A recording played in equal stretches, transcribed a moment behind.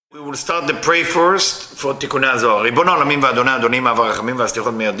we'll start the pray first for תיקוני הזוהר. ריבון העולמים ואדוני אדונים, אב הרחמים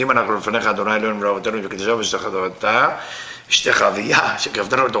והסליחות מיידים אנחנו לפניך, אדוני אלוהינו ולאבותינו וקדשנו ושתך תורתה, אשתך אביה,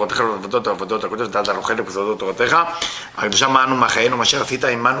 שקרבתנו לתורתך ולעבודות העבודות הקודש, נתת לנו חלק בסודות תורתך, הקדושה מענו מחיינו, מה שעשית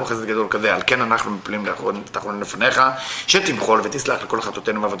עמנו חסד גדול כזה, על כן אנחנו מפלים תחתונים לפניך, שתמחול ותסלח לכל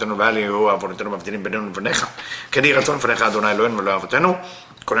חטאותינו ואבותינו ואל יהיו עוונותינו מבדילים בינינו לבניך, כן יהי רצון לפניך, אדוני אלוהינו ולאבותינו,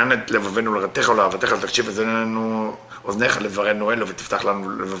 כונן את לבבנו לרתך ולאהבתך, תקשיב אזנינו אוזניך לברנו אלו ותפתח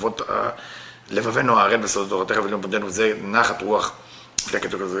לנו לבבנו הערל בסודות תורתך ולמודנו וזה נחת רוח פלקת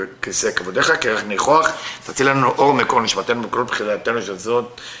כיסא כבודיך, כרך ניחוח, תציל לנו אור מקור נשמתנו בכל בחילתנו של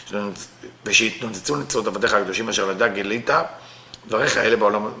זאת, ושיתנוצצו נצרות עבדיך הקדושים אשר לדע גילית, דבריך אלה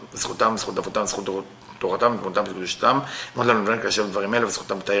בעולם, זכותם, זכות אבותם, זכות תורתם, זכותם וקדושתם, מאוד לנו לבן כאשר דברים אלה,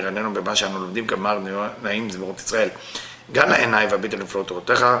 וזכותם תאיר עינינו במה שאנו לומדים כמר נעים זמירות ישראל. גן לעיניי והביט אל נפלאות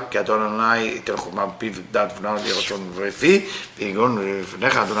תורתך, כי אדון אדוני ייתן חוכמה בפיו ודעת ונאמר לי רצון ופי, ויגון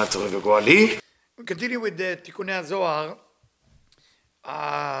לפניך אדוני צורך וגואלי. We continue with the תיקוני הזוהר,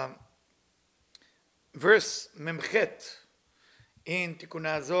 verse מ"ח in תיקוני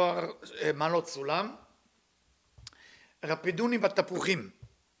הזוהר, מעלות סולם, רפדוני בתפוחים.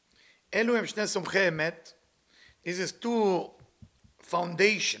 אלו הם שני סומכי אמת. This is two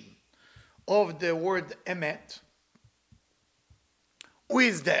foundation of the word אמת. Who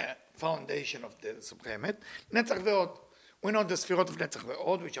is the foundation of the סומכי אמת? נצח ועוד. We know the ספירות of נצח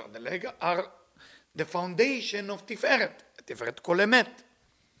ועוד, which are the leg, are the foundation of תפארת. תפארת כל אמת.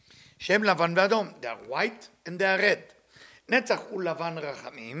 שהם לבן ואדום. They are white and they are red. נצח הוא לבן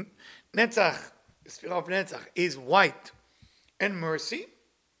רחמים. נצח, ספירה of נצח, is white and mercy.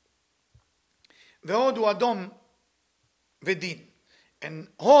 והוד הוא אדום ודין. And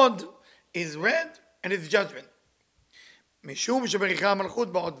הוד is red and is judgment. משום שבריחה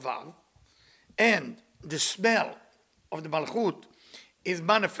המלכות באות ו' and the smell of the מלכות is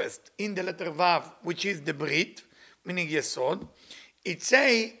manifest in the letter ו' which is the ברית, meaning יסוד, it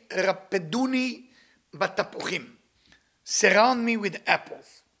say רפדוני בתפוחים, surround me with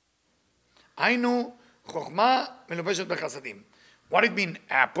apples. היינו חוכמה מלובשת בחסדים. What it mean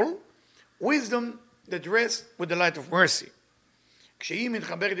apple? Wisdom that rests with the light of mercy. כשהיא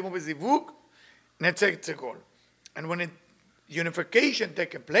מתחברת עמו בזיווג, נצג סגול. And when unification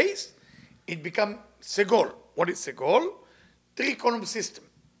take place, it become סגול. What is סגול? Three column system.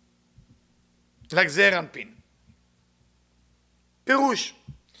 like זעיר אנפין. פירוש.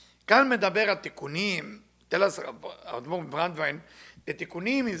 כאן מדבר על תיקונים, תל אדמו"ר מברנדווין, the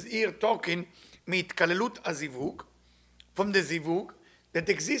תיקונים is here talking מהתקללות הזיווג, from the זיווג, that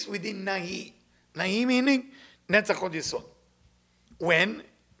exists within נהי. נהי meaning נצח עוד יסוד. When?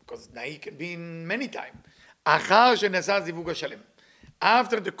 Because נהי can be in many times. אחר שנעשה הזיווג השלם.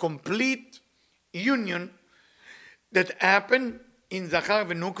 After the complete union that happened in זכר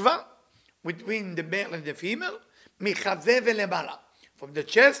ונוקבה, between the male and the female, מחזה ולמעלה, from the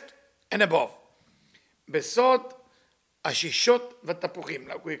chest and above. בסוד השישות והתפוחים.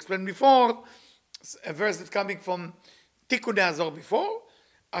 Like we explained before, a verse that's coming from תיקוני הזוהר before,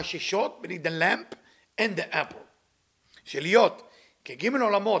 השישות, meaning the lamp and the apple. שלהיות כגימל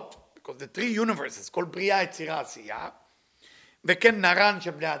עולמות, because the three universes, כל בריאה, יצירה, עשייה, וכן נרן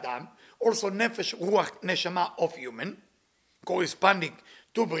של בני אדם, also נפש, רוח, נשמה of human, corresponding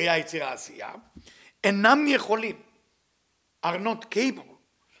to בריאה, יצירה, עשייה, אינם יכולים, are not capable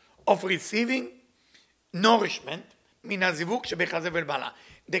of receiving nourishment מן הזיווג שבחזה ולמעלה.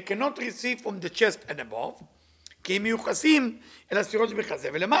 They cannot receive from the chest and above, כי הם מיוחסים אל הספירות שבחזה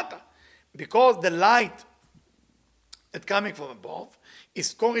ולמטה. Because the light that coming from above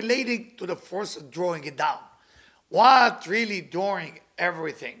is correlating to the force drawing it down. What really drawing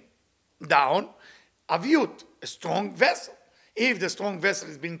everything down? Avyut, a strong vessel. If the strong vessel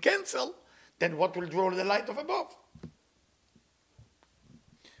has been cancelled, then what will draw the light of above?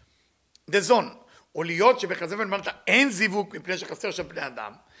 The zone. ולהיות שבחזה ולמטה אין זיווג מפני שחסר של בני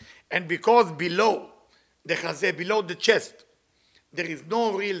אדם, and because below the חזה, below the chest, there is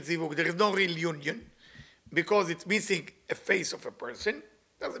no real זיווג, there is no real union, because it's missing a face of a person,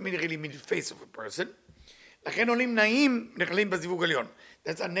 doesn't mean really mean the face of a person, לכן עולים נעים נכללים בזיווג עליון.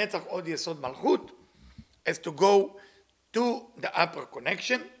 That's הנצח עוד יסוד מלכות, as to go to the upper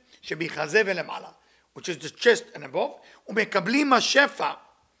connection, שבחזה ולמעלה, which is the chest and above, ומקבלים השפע,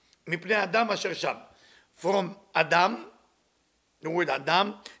 מפני אדם אשר שם, from אדם, the word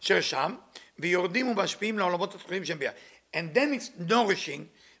אדם, אשר שם, ויורדים ומשפיעים לעולמות התחתונים שהם ביה. And then it's nourishing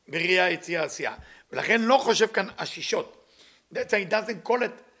בראייה יציאה עשייה. ולכן לא חושב כאן השישות. That's why he doesn't call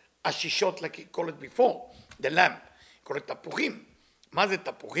it השישות like he called it before, the lamp. he called it תפוחים. מה זה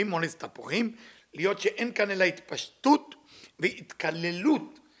תפוחים? מונס תפוחים? להיות שאין כאן אלא התפשטות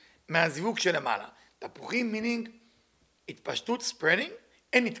והתקללות מהזיווג שלמעלה. תפוחים meaning התפשטות, spreading,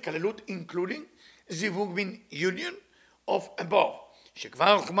 and התקללות including זיווג mean union of above,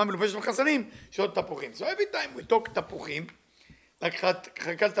 שכבר חומה מלובשת בחסדים של עוד תפוחים. So every time we talk תפוחים,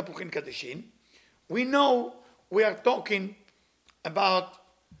 חלקת תפוחים קדשים, we know we are talking about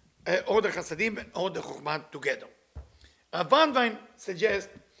order חסדים and order חוכמה together. Van Vijn suggests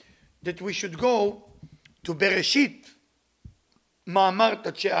that we should go to בראשית, מאמר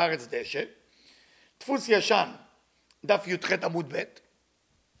תדשי הארץ דשא, דפוס ישן, דף י"ח עמוד ב',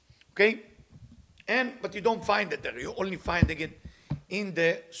 okay? But you don't find it there, you only find it in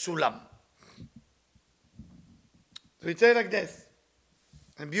the Sulam. So it says like this,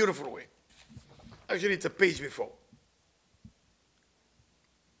 in a beautiful way. Actually, it's a page before.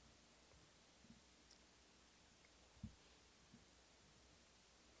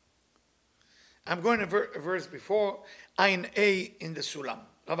 I'm going to a verse before, Ayin A in the Sulam,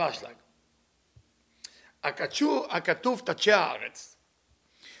 Rav Ashlag. הכתוב תדשי הארץ.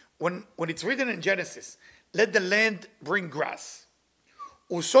 When it's written in Genesis, let the land bring grass.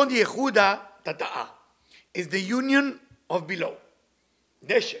 וסוד ייחודה תתאה is the union of below.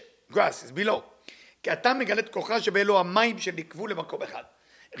 דשא, grass is below. כי אתה מגלה את כוחה שבאלו המים שנקבו למקום אחד.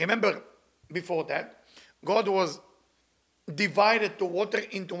 Remember, before that, God was divided the water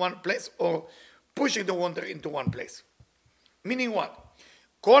into one place or pushing the water into one place. Meaning what?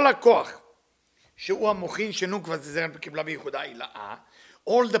 כל הכוח שהוא המוחין שנוקבה זרע קיבלה בייחודה הילאה,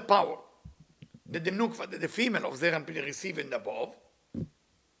 all the power that the nukva, that the female of Zeran received in the above,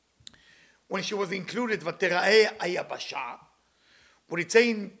 when she was included, ותראה היבשה, what it say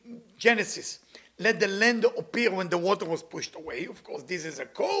in Genesis, let the land appear when the water was pushed away. Of course, this is a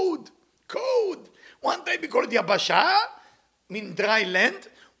code. One time we call it יבשה, meaning dry land.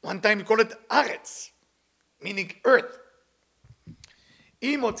 One time we call it ארץ, meaning earth.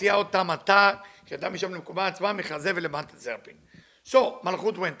 היא מוציאה אותה מטה, כשאתה משם למקומה עצמה, מחזה ולמטה זרפין. So,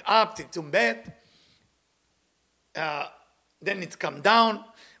 Malchut went up, Tzimtzum Bet, then it come down.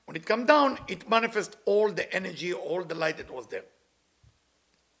 When it come down, it manifests all the energy, all the light that was there.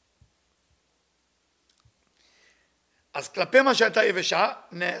 אז כלפי מה שהייתה יבשה,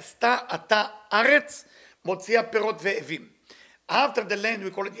 נעשתה עתה ארץ, מוציאה פירות ואבים. After the land,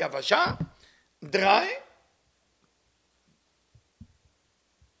 we call it יבשה, dry,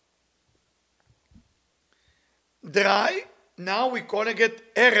 now we calling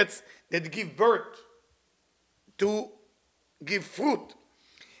it eretz that give birth to give fruit.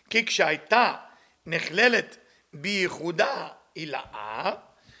 כי כשהייתה נכללת בייחודה הילאה,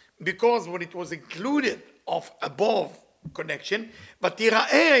 because when it was included of above connection,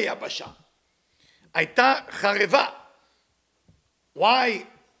 ותיראה היבשה, הייתה חרבה. Why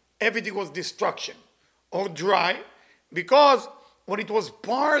everything was destruction or dry? Because when it was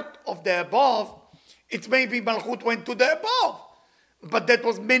part of the above, it maybe Malchut went to the above, but that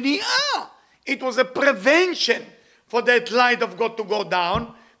was meni'ah. It was a prevention for that light of God to go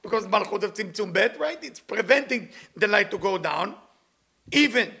down, because Malchut of Tzimtzum Bet, right? It's preventing the light to go down.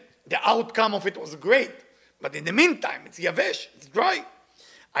 Even the outcome of it was great, but in the meantime, it's yavesh, it's dry.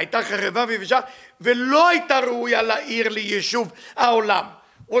 הייתה חרבה ויבשה, ולא הייתה ראויה להאיר ליישוב העולם.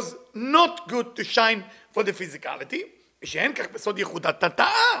 Was not good to shine for the physicality, ושאין כך בסוד ייחודה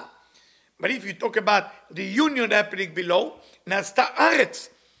תתאה. But if you talk about the union happening below, נעשתה ארץ.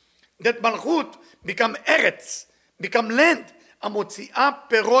 That מלכות become ארץ, become land, המוציאה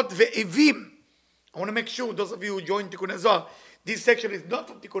פירות ואבים. I want to make sure, those of you who join Tikkun HaZohar, this section is not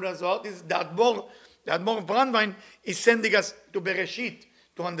from Tikkun HaZohar, this is the Admor of Brandwein is sending us to Bereshit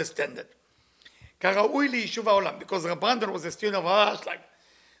to understand it. כראוי ליישוב העולם, because Rav Brandwein was a student of Rav Ashlag.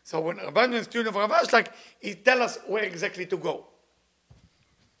 So when Rav Brandwein was a student of Rav Ashlag, he tell us where exactly to go.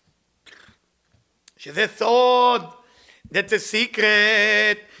 שזה סוד, that's a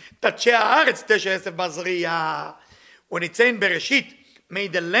secret, תדשי הארץ תשע עשב מזריע. When it's in Bereshit, may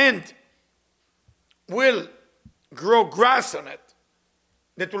the land will grow grass on it,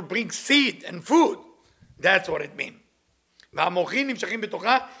 that will bring seed and food. That's what it means. והמוחין נמשכים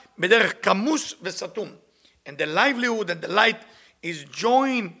בתוכה בדרך כמוס וסתום. And the livelihood and the light is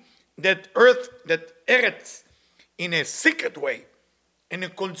joined that earth, that eretz, in a secret way, in a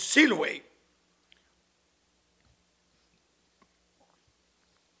concealed way.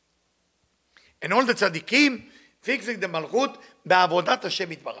 And all the tzaddikim fixing the malchut בעבודת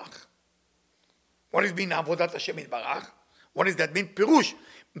השם יתברך. What does mean עבודת השם יתברך? What does that mean? פירוש,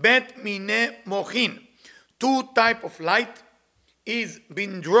 בית מיני מוחין. Two type of light is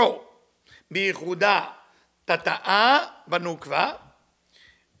being drawn. בייחודה תתאה בנוקבה,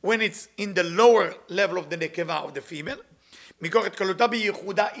 when it's in the lower level of the nekeva of the female. מכוח התקלותה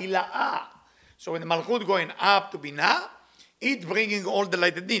בייחודה עילאה. So when the Malchut going up to Binah, it's bringing all the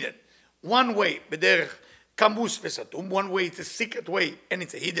light that needed. One way, בדרך כמוס וסתום, one way it's a secret way and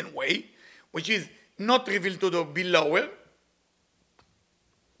it's a hidden way, which is not revealed to the belower.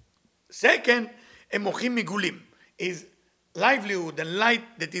 Second, הם מוחים מגולים, is livelihood and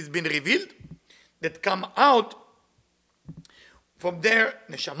light that is been revealed, that come out from their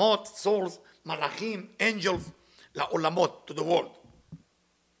neshamot, souls, malachim, angels, la'olamot, to the world.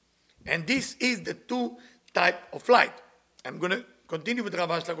 And this is the two type of light. I'm going to continue with Rav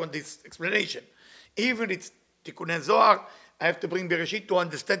Ashlag on this explanation. Even it's Tikkunei Zohar, I have to bring Bereshit to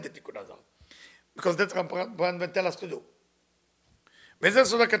understand the Tikkunei Zohar. Because that's what Rambam will tell us to do. וזה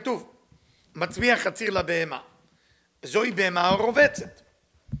סוד הכתוב, מצביע חציר לבהמה. זוהי בהמה הרובצת.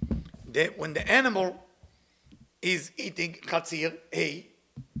 When the animal is eating חציר, hay,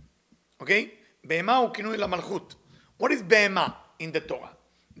 okay? בהמה הוא כינוי למלכות. What is בהמה in the Torah?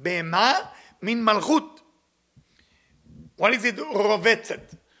 בהמה mean מלכות. What is it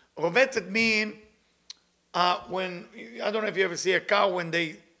רווצת? רווצת mean when, I don't know if you ever see a cow when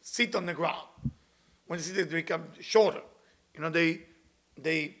they sit on the ground. When they sit, they become shorter. You know,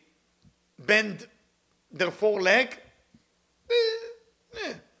 they bend their foreleg.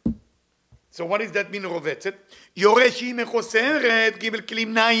 So what does that mean, רווצת? יורש שהיא מחוסרת, קיבל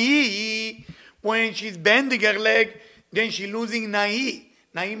כלים נאי. When she's bending her leg, then she's losing נאי.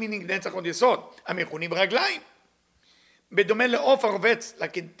 נאי meaning נצח עוד יסוד. המכונים ברגליים. בדומה לעוף הרובץ,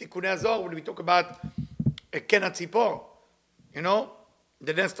 like in תיקוני הזוהר, when we talk about קן הציפור, you know,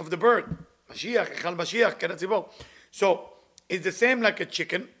 the nest of the bird. משיח, היכל משיח, קן הציפור. So, it's the same like a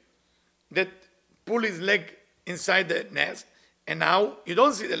chicken that pull his leg inside the nest, and now you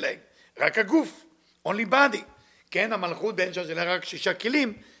don't see the leg, רק הגוף, only body. כן, המלכות בין שלה רק 6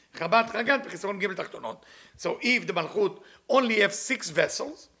 כלים, חבת חגת בחיסרון ג' תחתונות. So if the malchut only have 6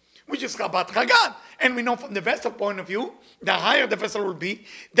 vessels, which is Chabat Chagan, and we know from the vessel point of view, the higher the vessel will be,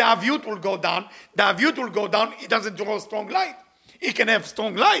 the avyut will go down. The avyut will go down, it doesn't draw strong light. It can have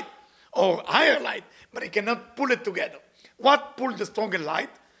strong light or higher light, but it cannot pull it together. What pulls the stronger light?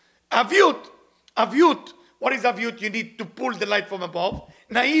 Avyut. Avyut. What is avyut? You need to pull the light from above.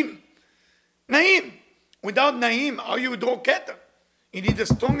 Naim. Naim. Without Naim, how you draw Keter? You need the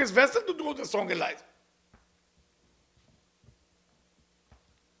strongest vessel to draw the stronger light.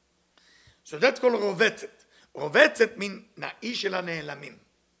 So that's called רווצת. רווצת mean נאי של הנעלמים.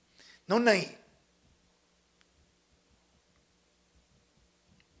 לא נאי.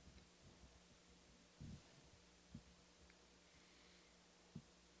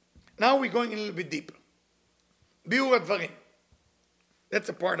 Now we're going a little bit deeper. ביאור הדברים. That's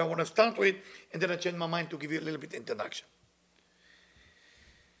the part I want to start with, and then I change my mind to give you a little bit introduction.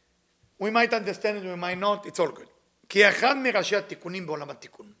 We might understand it, we might not, it's all good. כי אחד מראשי התיקונים בעולם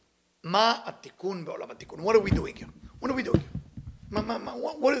התיקון. מה התיקון בעולם התיקון? What are we doing here? What are we doing here?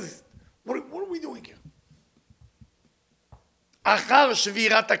 What is it? What are we doing here? אחר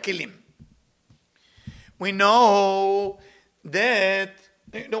שבירת הכלים. We know that,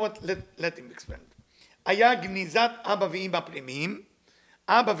 you know what, let him explain. היה גניזת אבא ואמא פנימיים,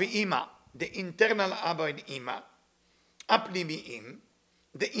 אבא ואמא, the internal אבא ואמא, הפנימיים,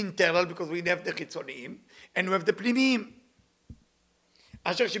 the internal because we have the חיצוניים, and we have the פנימיים.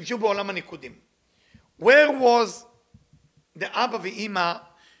 אשר שימשו בעולם הניקודים. Where was the אבא ואמא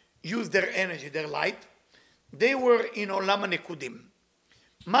use their energy, their light? They were in עולם הניקודים.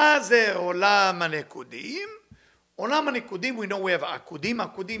 מה זה עולם הניקודים? עולם הניקודים, we know we have עקודים.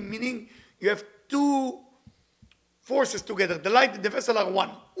 עקודים meaning you have 2 forces together. The light and the vessel are one.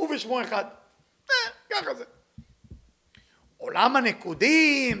 הוא ושמו אחד. ככה זה. עולם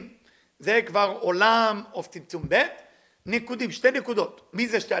הניקודים זה כבר עולם of צמצום ב' נקודים, 2 נקודות. מי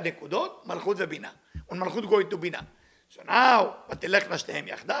זה 2 הנקודות? מלכות ובינה. ומלכות going to בינה. So now, ותלכנה שתיהם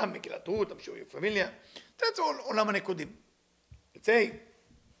יחדיו, מקהילת רות, המשורר פמיליה. That's all עולם הנקודים. Let's say,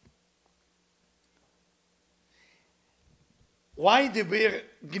 why the bear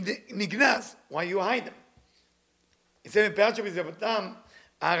נגנז? Why you hide them? זה מפאת שבזבתם,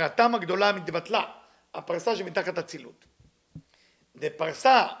 הערתם הגדולה מתבטלה, הפרסה שמתחת הצילות. The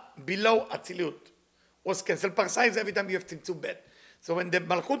פרסה below הצילות was cancelled. Parsa is every time you have tzimtzum bet. So when the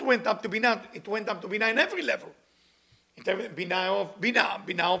Malchut went up to Binah, it went up to Binah in every level. Binah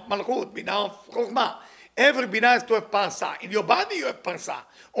of Malchut, Binah of Chokhmah. Every Binah has to have Parsa. In your body you have Parsa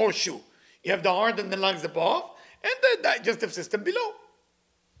or Shu. You have the heart and the lungs above and the digestive system below.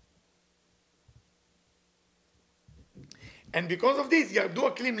 And because of this, ירדו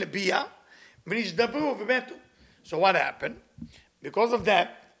הכלים לביאה ונשדברו ומתו. So what happened? Because of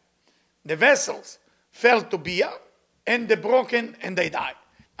that, the vessels fell to Bia, and the broken, and they die.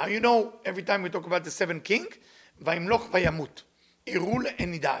 Now you know, every time we talk about the 7 king, Vayimloch Vayamut. He rule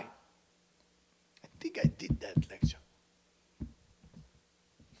and he die. I think I did that lecture.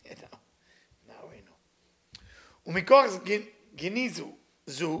 Now I know. ומכוח גיני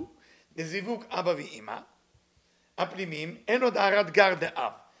זו, דזיווג אבא ואמא, הפנימיים, אין עוד הערת גר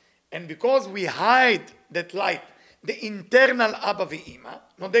דאב. And because we hide that light, the internal Abba ve'ima,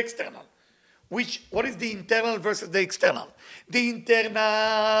 not the external. What is the internal versus the external? The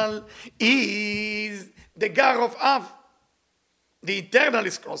internal is the Gar of Av. The internal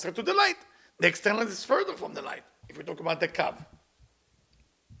is closer to the light. The external is further from the light, if we talk about the Kav.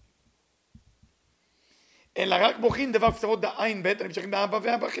 אלא רק בוחין דבר קצוות דעין ב' המשכים דאבא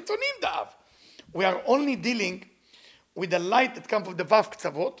ואבא חיצוניים דאב. We are only dealing with the light that comes from the Vav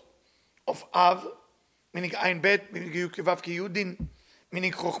קצוות of Av, meaning Ein Bet, meaning Yukivav Ki Yudin,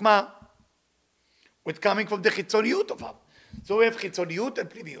 meaning Chokhmah, with coming from the Chitzoniyut of Av. So we have Chitzoniyut and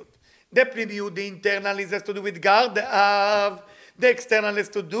Pnimiyut. The Pnimiyut, the internal, has to do with Gar, the Av. The external has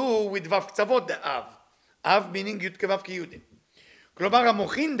to do with Vav Tzavot, the Av. Av meaning Yukivav Ki Yudin. כלומר,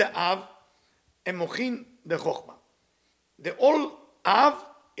 המוחין the Av, and מוחין the Chokhmah. The all Av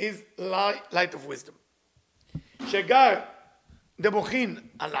is light of wisdom. שגר the מוחין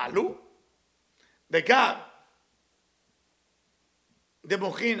הללו, the Gar, the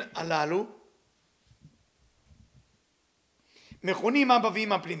מוחין הללו, מכונים אבא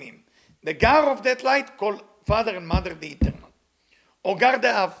ואמא פנימיים. The Gar of that light called father and mother the eternal. או גר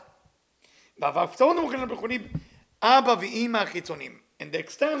דאב. והפצון המוחין המכונים אבא ואמא החיצוניים. And the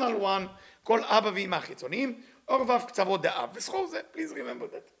external one called אבא ואמא החיצוניים, או וו קצוות דאב. וזכור זה, please remember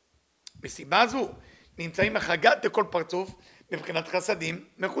that. מסיבה זו נמצאים החגת לכל פרצוף מבחינת חסדים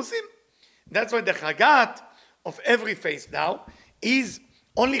מכוסים. That's why the chagat of every face now is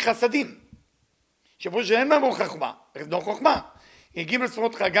only חסדים. שפה שאין בהם חוכמה, there's no חוכמה. הגיעים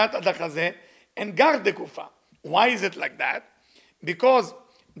לספרות חגת עד החזה, and גר דגופה. Why is it like that? Because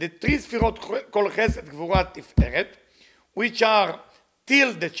the 3 ספירות כל חסד גבורה תפארת, which are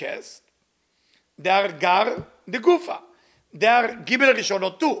till the chest, they are גר דגופה. They are גימל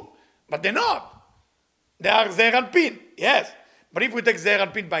ראשונות too, but they're not. They are זעיר אנפין, yes. But if we take זעיר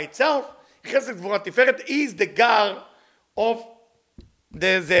אנפין by itself, חסד גבורה תפארת is the גר of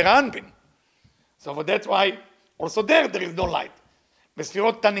the זעיר אנפין. So that's why also there is no light.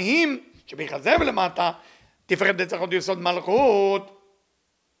 בספירות תנאים, שבחזה ולמטה, תפארת נצח יסוד מלכות,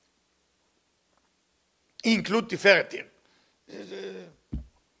 include תפארת here.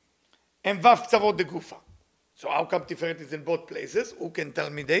 הם וו קצוות דגופה. So how come תפארת is in both places? Who can tell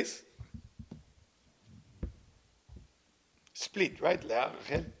me this? Split, right? לאה,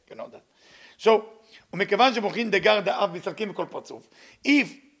 רחל, you know that. So, ומכיוון שמוכין דגר דאב מסלקים מכל פרצוף, if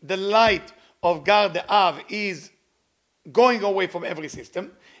the light of גר דאב is going away from every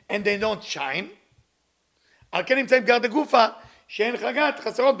system, and they don't shine, על כן נמצאים גר דגופה, שאין חגת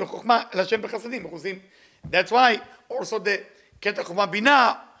חסרות בחוכמה, אלא שהם בחסדים, מחוסים. That's why also the קטע חוכמה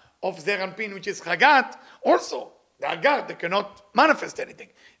בינה of זעיר אנפין, which is חגת, also, they are גר, they cannot manifest anything.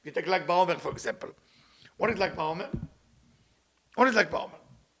 If you take Lag BaOmer, for example. What is Lag BaOmer? What is Lag BaOmer?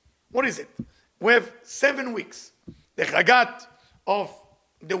 What is it? We have 7 weeks. The chagat of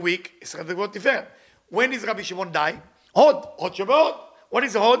the week is Chesed Gvurot Tiferet. When is Rabbi Shimon die? Hod Shebe'Hod. What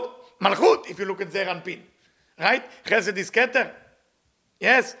is Hod? Malchut, if you look at Zeir Anpin. Right? Chesed is Keter.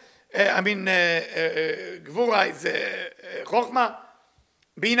 Yes. Gvura is Chochma.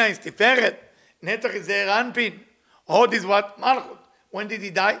 Bina is Tiferet. Netzach is Zeir Anpin. Hod is what? Malchut. When did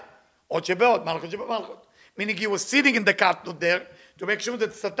he die? Hod Shebe'Hod. Malchut Shebe'Malchut. Meaning he was sitting in the Katnut there to make sure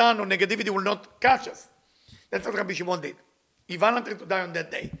that Satan or negativity will not catch us. That's what Rabbi Shimon did. He volunteered to die on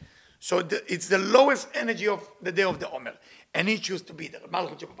that day. So it's the lowest energy of the day of the Omer. And he chose to be there.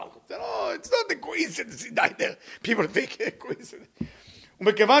 Malchut Shebe'Malchut. Oh, it's not a coincidence he died there. People think a coincidence.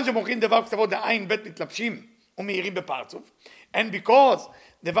 ומכיוון שמוכין דבר קצוות דעין בית מתלבשים ומאירים בפרצוף, and because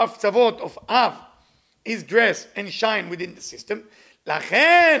דבר קצוות of Av is dressed and shine within the system,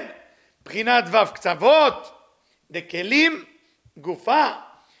 לכן בחינת וו קצוות דכלים גופה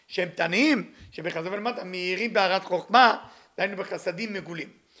שהם תנאים שבחזה ולמטה מאירים בהרת חוכמה, דהיינו בחסדים מגולים.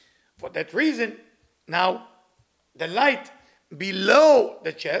 For that reason, now the light below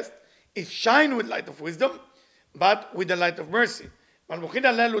the chest is shine with light of wisdom, but with the light of mercy. והמוחין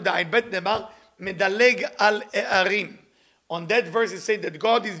הללו דעין בית נאמר מדלג על הערים. On that verse it says that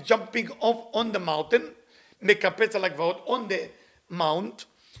God is jumping off on the mountain, מקפץ על הגבעות, on the mount,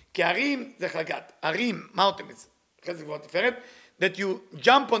 כי ערים זה חגת, ערים, mountains, חסד גבוהות תפארת, that you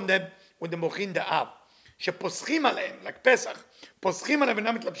jump on them with the מוחין דאב, שפוסחים עליהם, like פסח, פוסחים עליהם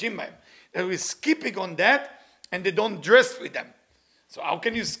ואינם מתלבשים בהם. That we're skipping on that and they don't dress with them. So how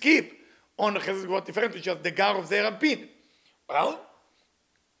can you skip on חסד גבוהות תפארת, which is the gar of their אנפין? Well,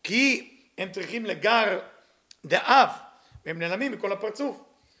 כי הם צריכים לגר דאב, והם נעלמים מכל הפרצוף.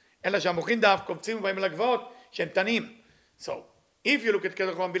 אלא שהמוחין דאב קובצים ובאים אל הגבעות שהם תנים. So, if you look at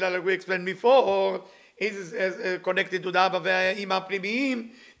כתר חורבן בלעל, like we explained before, it is connected to the אבא והאמא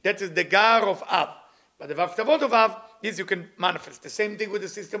הפנימיים, that is the gar of Av. But the Vav Tavot of Av, this you can manifest. The same thing with the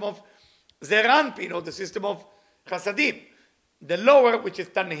system of Zeranpin, or the system of Chasadim. The lower, which is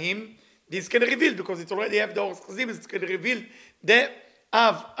Tanhim, this can reveal, because it already have the Ors Chasim, it can reveal the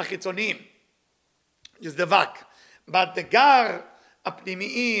Av Achitzoniyim, just the Vak. But the Gar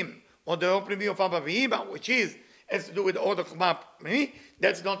Apnimiim, or the Or Pnimi of Abba V'Ima, which has to do with the order of Chumah Pnimi,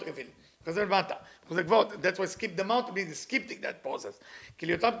 that's not revealed. That's why skip the mount, means skipping that process. כי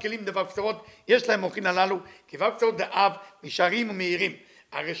לאותם כלים דבר קצרות, יש להם מוחין הללו, כי דבר קצרות דאב נשארים ומהירים.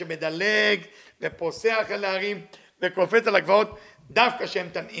 הרי שמדלג ופוסח על הערים וקופץ על הגבעות, דווקא שהם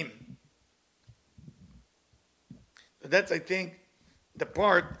תנאים. So that's, I think, the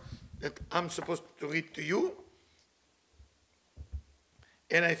part that I'm supposed to read to you.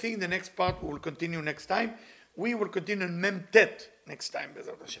 And I think the next part we will continue next time. We will continue in Mem Tet next time,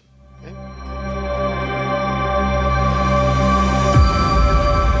 Bezrat Hashem. Okay?